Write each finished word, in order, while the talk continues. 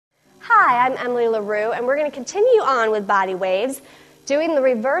Hi, I'm Emily LaRue, and we're going to continue on with body waves, doing the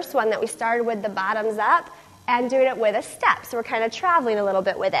reverse one that we started with the bottoms up, and doing it with a step. So we're kind of traveling a little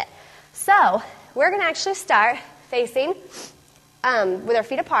bit with it. So we're going to actually start facing with our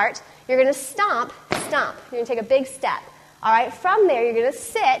feet apart. You're going to stomp, stomp. You're going to take a big step. All right, from there, you're going to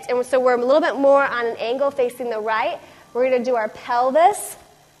sit, and so we're a little bit more on an angle facing the right. We're going to do our pelvis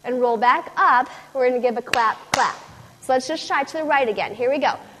and roll back up. We're going to give a clap, clap. So let's just try to the right again. Here we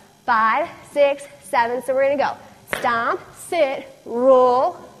go. 5, 6, 7. So we're going to go stomp, sit,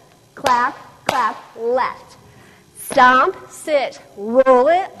 roll, clap, clap, left. Stomp, sit, roll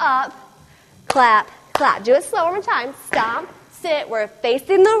it up, clap, clap. Do it slow one more time. Stomp, sit. We're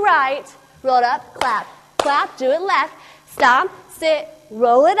facing the right. Roll it up, clap, clap. Do it left. Stomp, sit,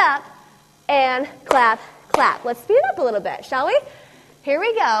 roll it up, and clap, clap. Let's speed it up a little bit, shall we? Here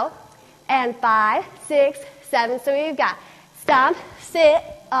we go. And 5, 6, 7. So we've got stomp, sit,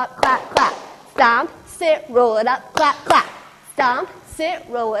 up, clap, clap. Stomp, sit, roll it up, clap, clap. Stomp, sit,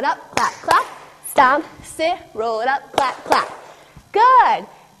 roll it up, clap, clap. Stomp, sit, roll it up, clap, clap. Good.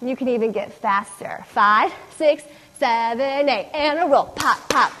 You can even get faster. 5, 6, 7, 8. And a roll, pop,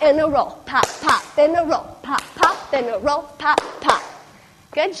 pop, and a roll, pop, pop, then a roll, pop, pop, then a roll, pop, pop.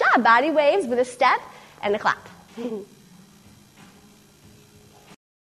 Good job. Body waves with a step and a clap.